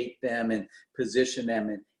shape them and position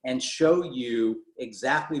them and show you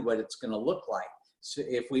exactly what it's going to look like. So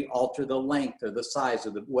if we alter the length or the size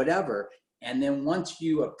or the whatever, and then once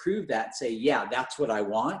you approve that, say, yeah, that's what I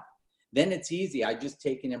want, then it's easy. I just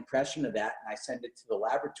take an impression of that and I send it to the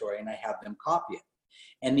laboratory and I have them copy it.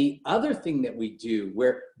 And the other thing that we do,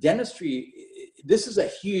 where dentistry, this is a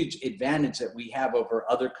huge advantage that we have over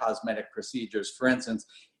other cosmetic procedures. For instance,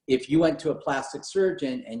 if you went to a plastic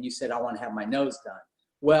surgeon and you said, I want to have my nose done.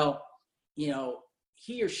 Well,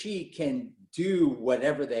 he or she can do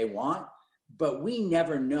whatever they want, but we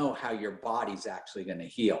never know how your body's actually going to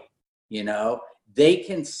heal. They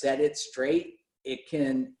can set it straight. It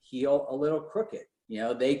can heal a little crooked.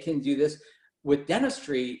 They can do this. With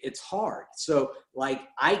dentistry, it's hard. So like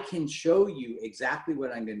I can show you exactly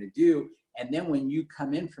what I'm going to do. And then when you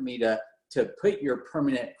come in for me to put your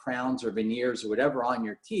permanent crowns or veneers or whatever on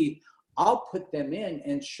your teeth, I'll put them in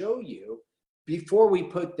and show you before we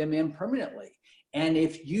put them in permanently. And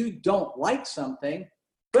if you don't like something,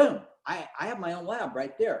 boom, I have my own lab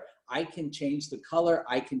right there. I can change the color.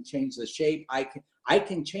 I can change the shape. I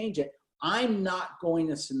can change it. I'm not going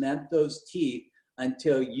to cement those teeth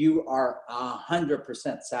until you are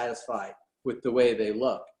 100% satisfied with the way they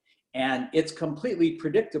look. And it's completely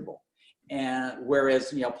predictable. And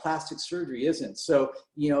whereas, plastic surgery isn't. So,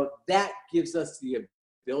 that gives us the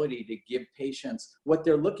ability to give patients what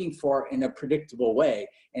they're looking for in a predictable way.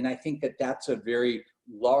 And I think that that's a very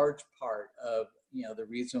large part of, the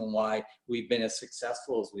reason why we've been as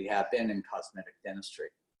successful as we have been in cosmetic dentistry.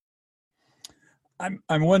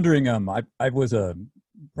 I'm wondering, I was a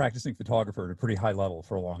practicing photographer at a pretty high level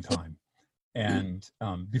for a long time. And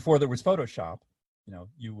before there was Photoshop,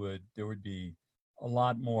 there would be a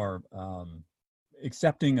lot more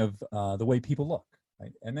accepting of the way people look,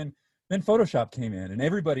 right? And then Photoshop came in and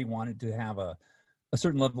everybody wanted to have a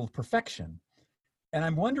certain level of perfection. And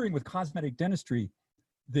I'm wondering with cosmetic dentistry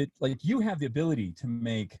that like you have the ability to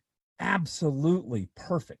make absolutely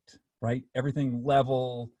perfect, right? Everything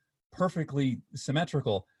level, perfectly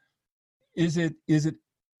symmetrical. Is it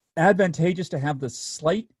advantageous to have the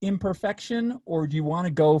slight imperfection, or do you want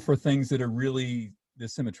to go for things that are really the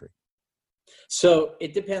symmetry? So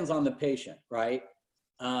it depends on the patient, right?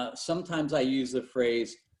 Sometimes I use the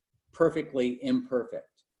phrase perfectly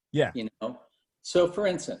imperfect. Yeah. So for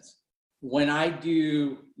instance, when I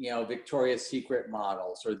do, Victoria's Secret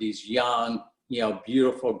models or these young,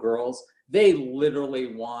 beautiful girls, they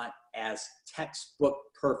literally want as textbook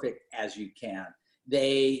perfect as you can.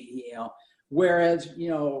 They, whereas,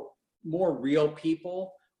 more real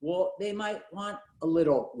people, well, they might want a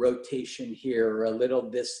little rotation here or a little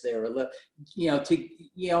this there, a little,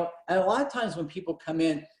 and a lot of times when people come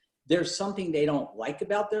in, there's something they don't like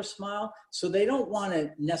about their smile. So they don't want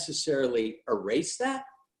to necessarily erase that.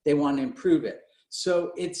 They want to improve it.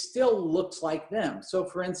 So it still looks like them. So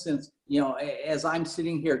for instance, as I'm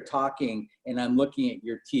sitting here talking and I'm looking at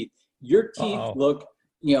your teeth look,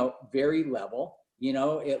 very level.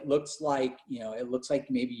 It looks like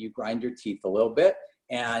maybe you grind your teeth a little bit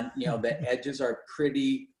and, the edges are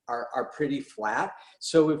pretty flat.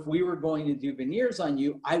 So if we were going to do veneers on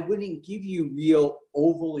you, I wouldn't give you real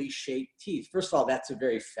ovally shaped teeth. First of all, that's a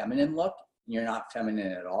very feminine look. You're not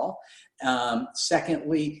feminine at all.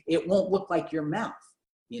 Secondly, it won't look like your mouth,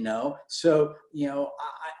 So,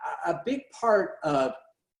 a big part of,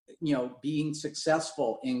 being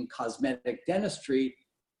successful in cosmetic dentistry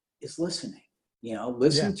is listening.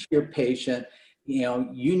 Listen to your patient.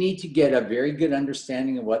 You need to get a very good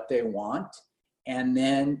understanding of what they want. And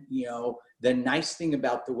then, the nice thing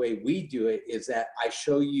about the way we do it is that I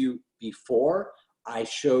show you before, I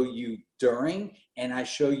show you during, and I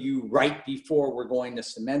show you right before we're going to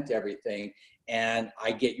cement everything. And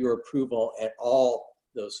I get your approval at all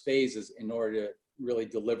those phases in order to really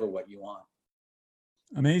deliver what you want.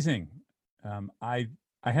 Amazing. I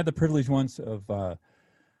had the privilege once of, I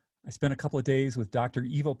spent a couple of days with Dr.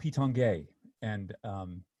 Ivo Pitongay, and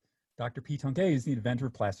Dr. Pitongay is the inventor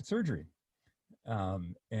of plastic surgery.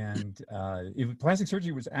 Plastic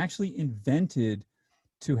surgery was actually invented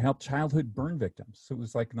to help childhood burn victims. So it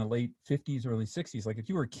was like in the late 50s, early 60s. Like if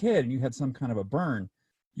you were a kid and you had some kind of a burn,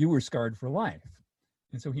 you were scarred for life.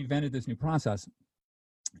 And so he invented this new process.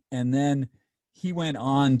 And then he went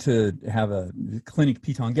on to have a clinic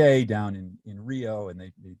Pitongue down in Rio, and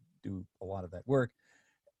they do a lot of that work.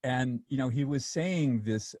 And, he was saying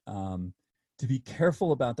this, to be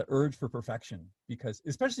careful about the urge for perfection, because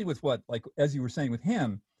especially with as you were saying with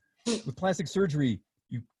him, with plastic surgery,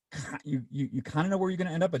 you kind of know where you're going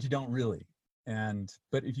to end up, but you don't really.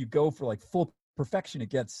 But if you go for like full perfection, it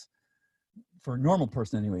gets, for a normal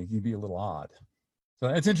person anyway, you'd be a little odd. So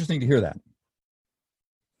it's interesting to hear that.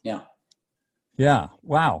 Yeah. Yeah.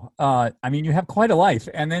 Wow. You have quite a life,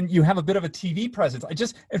 and then you have a bit of a TV presence. I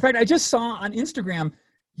just saw on Instagram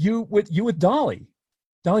you with Dolly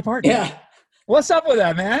Parton. Yeah. What's up with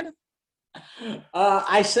that, man?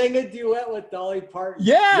 I sang a duet with Dolly Parton.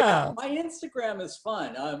 Yeah. My Instagram is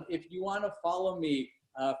fun. If you want to follow me,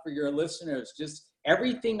 for your listeners, just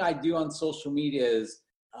everything I do on social media is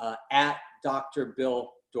at Dr.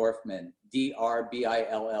 Bill Dorfman,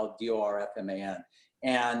 DrBillDorfman.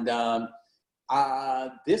 And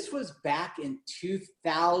this was back in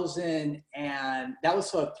 2000, and that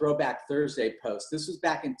was a Throwback Thursday post. This was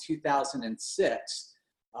back in 2006.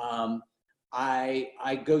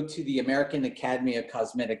 I go to the American Academy of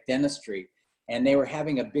Cosmetic Dentistry, and they were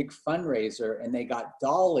having a big fundraiser, and they got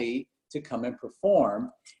Dolly to come and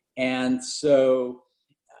perform. And so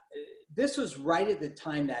this was right at the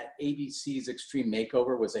time that ABC's Extreme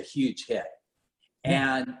Makeover was a huge hit.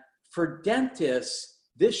 And for dentists,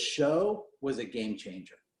 this show was a game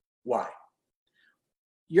changer. Why?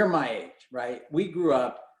 You're my age, right? We grew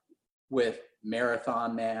up with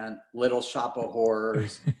Marathon Man, Little Shop of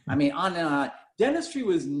Horrors. On and on. Dentistry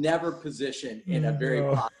was never positioned in a very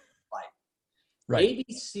positive light. Right.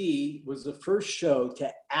 ABC was the first show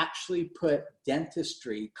to actually put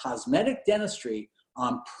dentistry, cosmetic dentistry,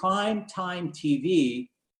 on prime time TV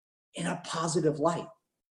in a positive light.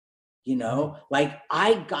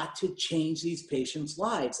 I got to change these patients'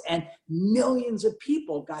 lives, and millions of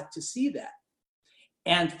people got to see that.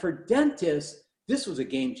 And for dentists, this was a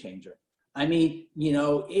game changer.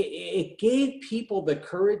 It gave people the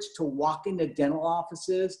courage to walk into dental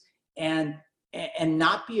offices and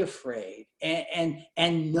not be afraid and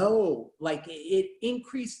know, it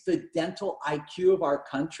increased the dental IQ of our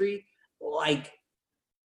country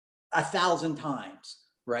 1,000 times,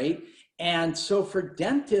 right? And so for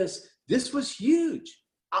dentists, this was huge.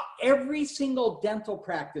 Every single dental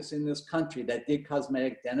practice in this country that did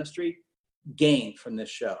cosmetic dentistry gained from this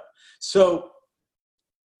show. So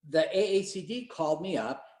the AACD called me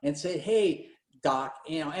up and said, "Hey, Doc,"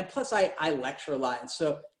 and plus I lecture a lot. And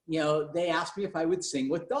so, they asked me if I would sing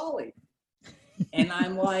with Dolly. And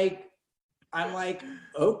I'm like,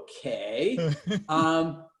 okay.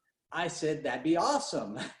 I said, that'd be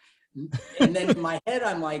awesome. And then in my head,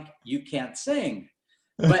 I'm like, you can't sing.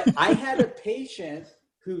 But I had a patient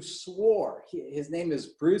who swore, his name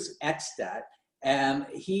is Bruce Eckstedt, and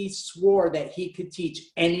he swore that he could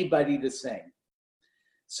teach anybody to sing.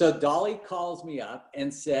 So Dolly calls me up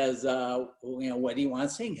and says, what do you want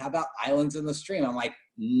to sing? How about Islands in the Stream? I'm like,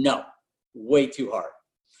 no, way too hard.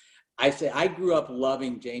 I said, I grew up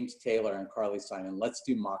loving James Taylor and Carly Simon. Let's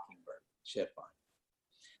do Mockingbird, Chip on.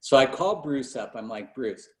 So I called Bruce up. I'm like,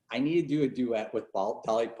 Bruce, I need to do a duet with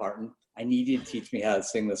Dolly Parton. I need you to teach me how to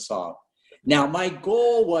sing this song. Now, my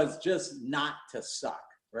goal was just not to suck,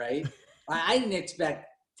 right? I didn't expect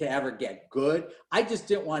to ever get good. I just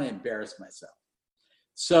didn't want to embarrass myself.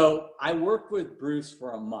 So I worked with Bruce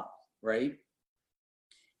for a month, right?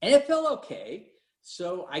 And it felt okay.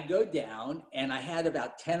 So I go down, and I had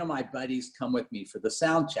about 10 of my buddies come with me for the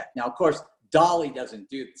sound check. Now, of course, Dolly doesn't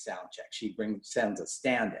do the sound check. She sends a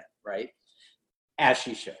stand-in, right? As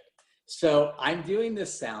she should. So I'm doing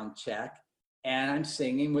this sound check, and I'm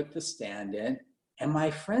singing with the stand-in, and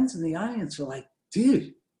my friends in the audience are like,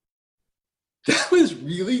 dude, that was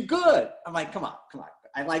really good. I'm like, come on.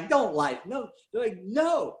 I'm like, don't lie. No. They're like,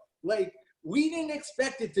 no. We didn't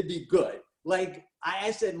expect it to be good.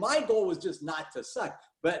 I said, my goal was just not to suck.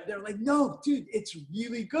 But they're like, no, dude, it's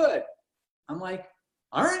really good. I'm like,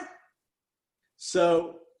 all right.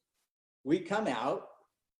 So we come out.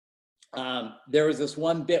 There was this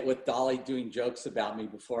one bit with Dolly doing jokes about me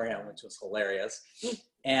beforehand, which was hilarious.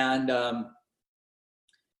 And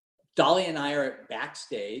Dolly and I are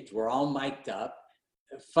backstage. We're all mic'd up.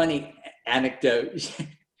 Funny anecdote.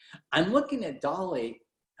 I'm looking at Dolly.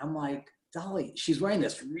 I'm like, Dolly, she's wearing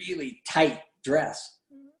this really tight dress.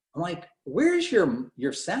 I'm like, where's your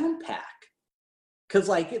sound pack? Because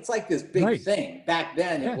it's like this big thing. Back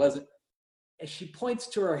then it wasn't. And she points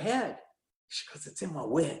to her head. She goes, it's in my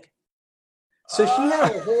wig. So she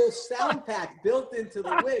had a whole sound pack built into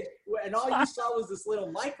the wig, and all you saw was this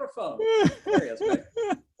little microphone. Hilarious, right?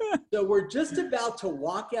 So we're just about to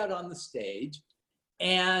walk out on the stage,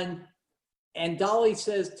 and Dolly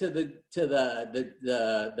says to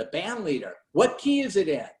the band leader, "What key is it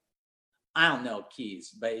in?" I don't know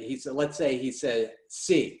keys, but he said, let's say he said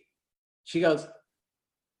C. She goes,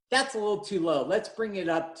 "That's a little too low. Let's bring it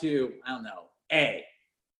up to, I don't know, A."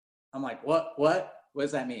 I'm like, what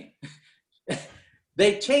does that mean?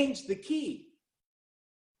 They changed the key.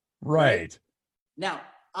 Right. Now,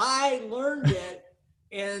 I learned it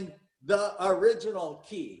in the original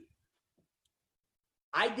key.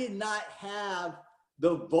 I did not have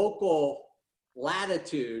the vocal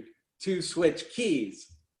latitude to switch keys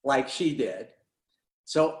like she did.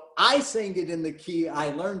 So I sang it in the key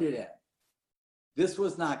I learned it in. This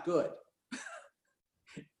was not good.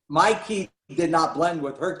 My key did not blend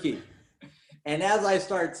with her key. And as I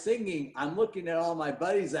start singing, I'm looking at all my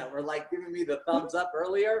buddies that were like giving me the thumbs up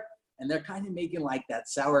earlier, and they're kind of making like that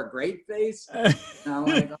sour grape face. And I'm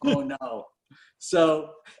like, oh no.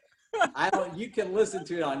 So you can listen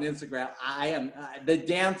to it on Instagram. The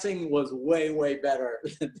dancing was way, way better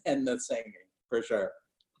than the singing, for sure.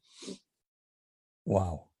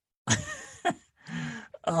 Wow.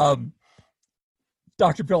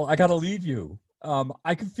 Dr. Bill, I got to leave you.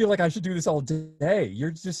 I can feel like I should do this all day. You're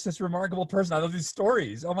just such a remarkable person. I love these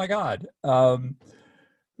stories. Oh my God.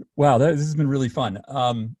 Wow, this has been really fun.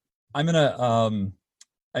 I'm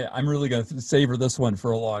really going to savor this one for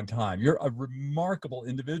a long time. You're a remarkable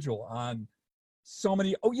individual on so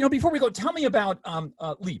many. Oh, before we go, tell me about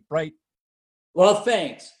LEAP, right? Well,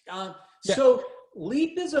 thanks. Yeah. So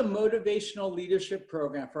LEAP is a motivational leadership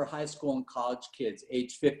program for high school and college kids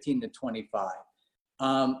aged 15 to 25.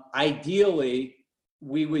 Ideally,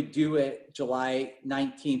 we would do it July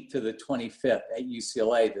 19th to the 25th at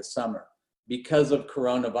UCLA this summer. Because of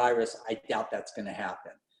coronavirus, I doubt that's going to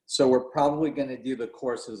happen. So we're probably going to do the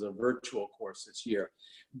course as a virtual course this year.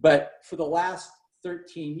 But for the last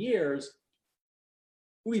 13 years,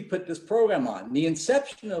 we put this program on. The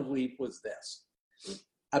inception of LEAP was this.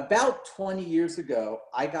 About 20 years ago,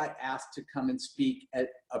 I got asked to come and speak at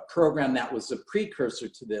a program that was a precursor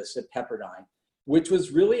to this at Pepperdine, which was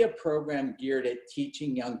really a program geared at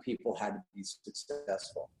teaching young people how to be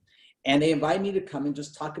successful. And they invited me to come and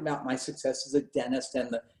just talk about my success as a dentist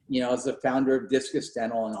and as the founder of Discus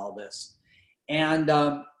Dental and all this. And,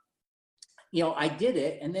 I did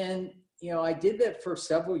it. And then, I did that for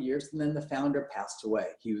several years. And then the founder passed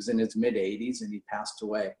away. He was in his mid 80s and he passed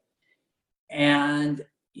away. And,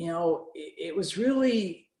 there was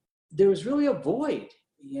really a void,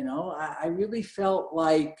 I really felt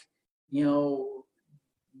like,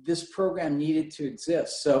 this program needed to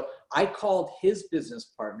exist. So I called his business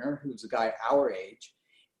partner, who's a guy our age,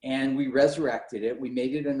 and we resurrected it. We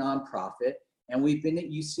made it a nonprofit, and we've been at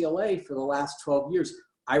UCLA for the last 12 years.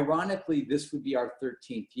 Ironically, this would be our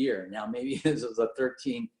 13th year. Now, maybe this is a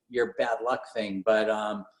 13-year bad luck thing, but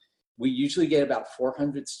we usually get about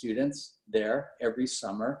 400 students there every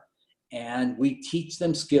summer. And we teach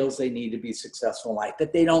them skills they need to be successful in life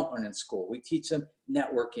that they don't learn in school. We teach them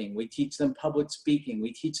networking. We teach them public speaking.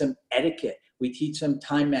 We teach them etiquette. We teach them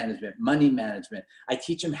time management, money management. I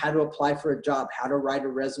teach them how to apply for a job, how to write a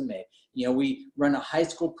resume. We run a high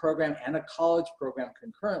school program and a college program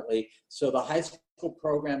concurrently. So the high school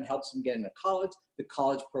program helps them get into college. The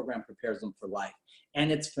college program prepares them for life.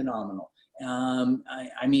 And it's phenomenal.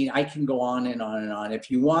 I can go on and on and on.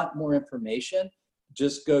 If you want more information,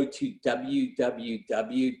 just go to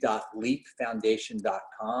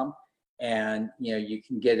www.leapfoundation.com and you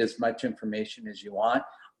can get as much information as you want.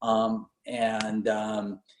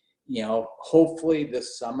 Hopefully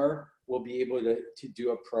this summer we'll be able to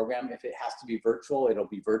do a program. If it has to be virtual, it'll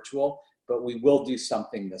be virtual, but we will do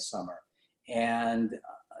something this summer. And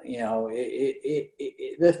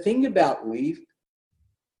the thing about LEAP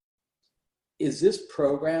is this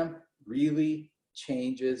program really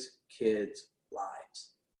changes kids'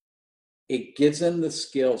 lives. It gives them the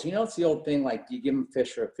skills. It's the old thing, like, you give them a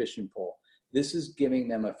fish or a fishing pole. This is giving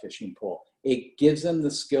them a fishing pole. It gives them the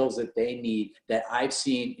skills that they need, that I've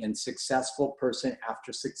seen in successful person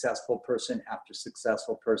after successful person after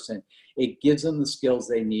successful person. It gives them the skills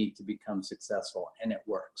they need to become successful, and it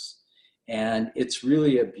works. And it's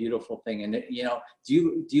really a beautiful thing. And do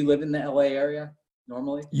you live in the LA area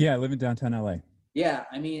normally? Yeah, I live in downtown LA. Yeah,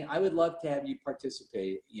 I would love to have you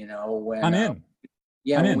participate. When I'm in.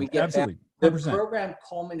 When we get absolutely. back, 100%. the program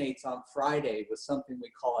culminates on Friday with something we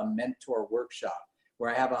call a mentor workshop, where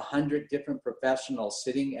I have 100 different professionals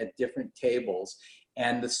sitting at different tables,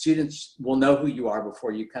 and the students will know who you are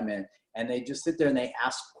before you come in, and they just sit there and they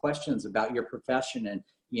ask questions about your profession, and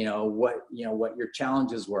what your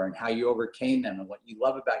challenges were and how you overcame them and what you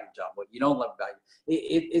love about your job, what you don't love about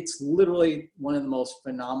it. It's literally one of the most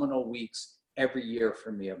phenomenal weeks every year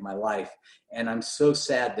for me of my life. And I'm so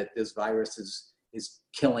sad that this virus is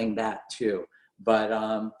killing that too. But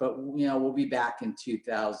we'll be back in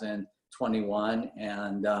 2021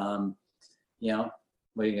 and,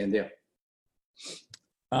 what are you going to do?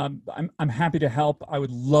 I'm happy to help. I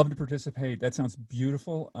would love to participate. That sounds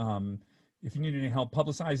beautiful. If you need any help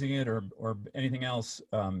publicizing it or anything else,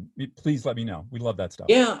 please let me know. We love that stuff.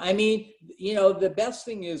 Yeah, I mean, the best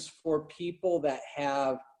thing is for people that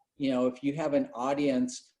have, if you have an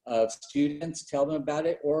audience of students, tell them about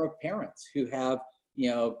it, or of parents who have,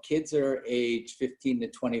 kids that are age 15 to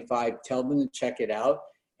 25, tell them to check it out.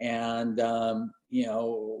 And,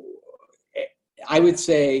 I would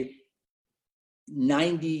say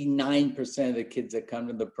 99% of the kids that come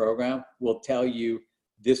to the program will tell you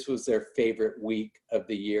this was their favorite week of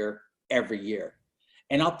the year every year.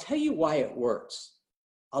 And I'll tell you why it works.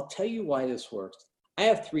 I'll tell you why this works. I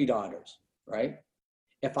have 3 daughters, right?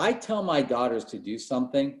 If I tell my daughters to do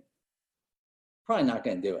something, probably not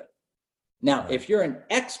going to do it. Now, if you're an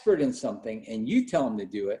expert in something and you tell them to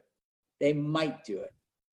do it, they might do it.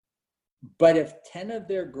 But if 10 of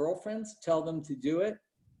their girlfriends tell them to do it,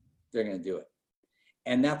 they're going to do it.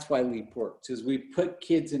 And that's why LEAP works, is we put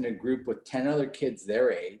kids in a group with 10 other kids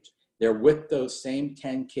their age. They're with those same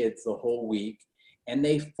 10 kids the whole week, and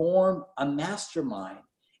they form a mastermind.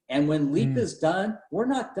 And when LEAP is done, we're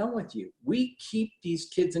not done with you. We keep these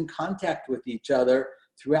kids in contact with each other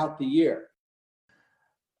throughout the year.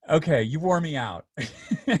 Okay, you wore me out.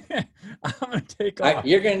 I'm going to take off.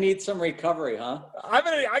 You're going to need some recovery, huh? I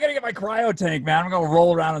got to get my cryo tank, man. I'm going to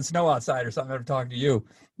roll around in snow outside or something after talking to you.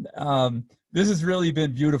 This has really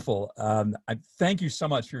been beautiful. I thank you so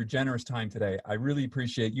much for your generous time today. I really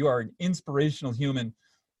appreciate it. You are an inspirational human.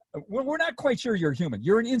 We're not quite sure you're a human.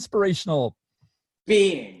 You're an inspirational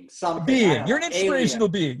being. You're an inspirational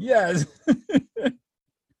being. Yes.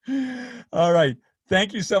 All right.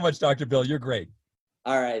 Thank you so much, Dr. Bill. You're great.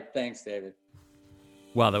 All right. Thanks, David.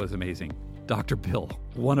 Wow, that was amazing. Dr. Bill,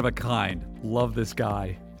 one of a kind. Love this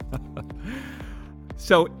guy.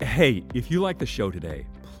 So, hey, if you like the show today,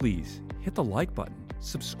 please hit the like button.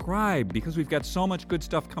 Subscribe, because we've got so much good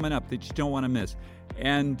stuff coming up that you don't want to miss.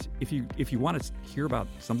 And if you want to hear about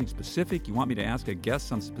something specific, you want me to ask a guest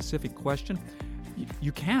some specific question,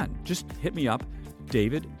 you can. Just hit me up,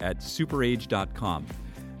 david@superage.com.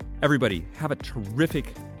 Everybody, have a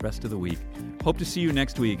terrific rest of the week. Hope to see you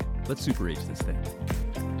next week. Let's super age this thing.